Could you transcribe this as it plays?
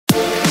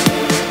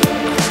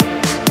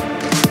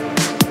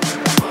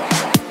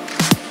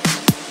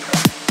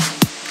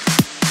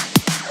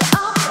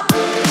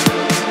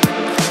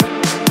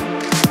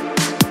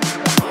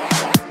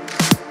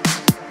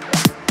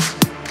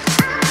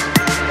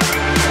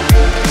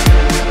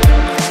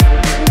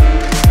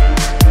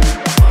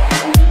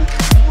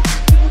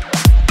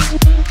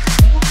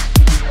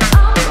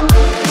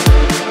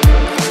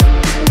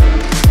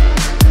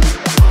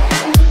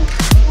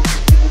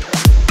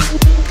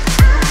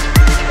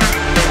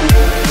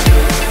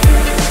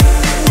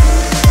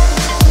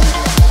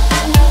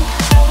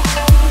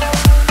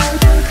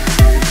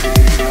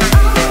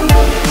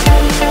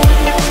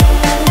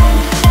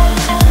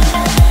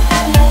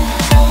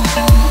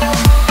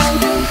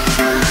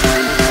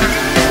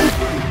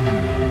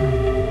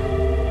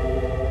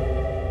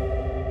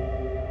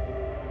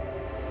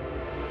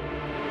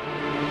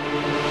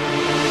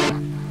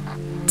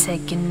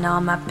Leaving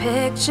all my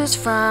pictures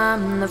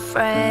from the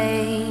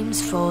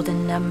frames,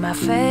 folding up my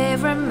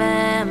favorite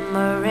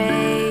memories.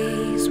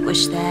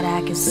 Wish that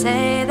I could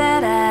say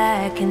that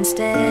I can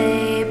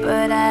stay,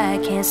 but I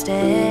can't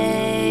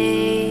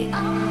stay.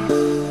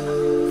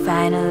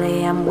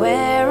 Finally I'm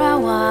where I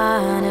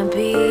wanna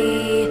be,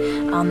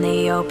 on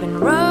the open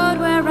road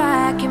where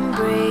I can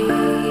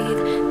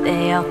breathe.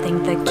 They all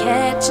think they're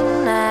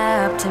catching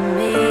up to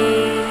me,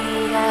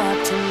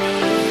 up to me.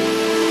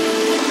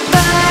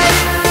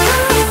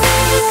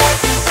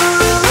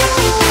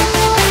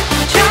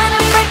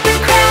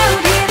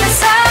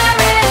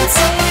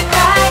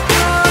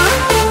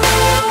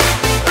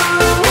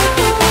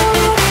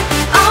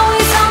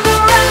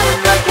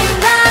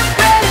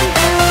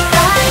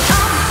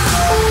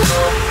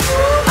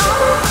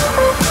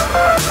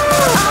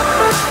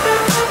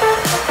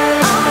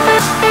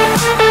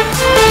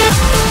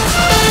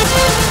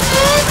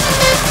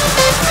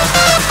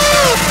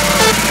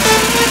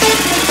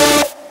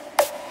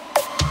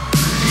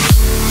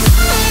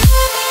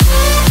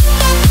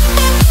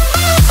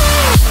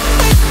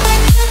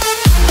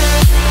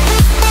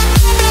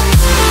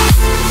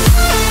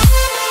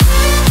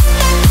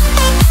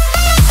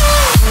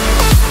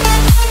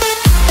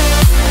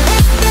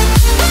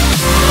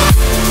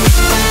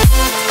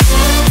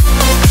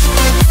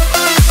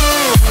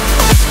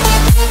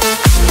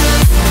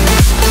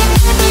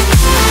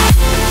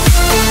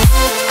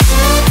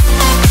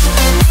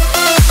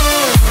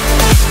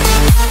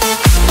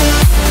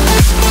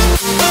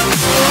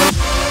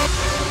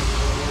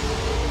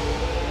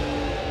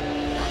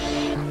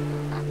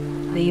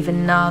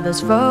 Leaving all those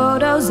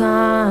photos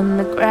on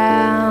the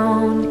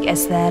ground.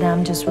 Guess that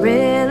I'm just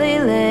really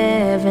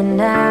living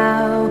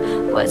now.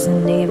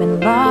 Wasn't even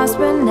lost,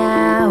 but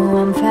now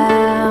I'm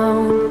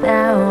found.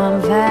 Now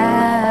I'm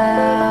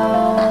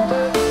found.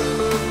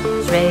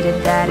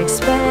 Traded that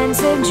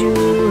expensive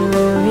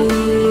jewelry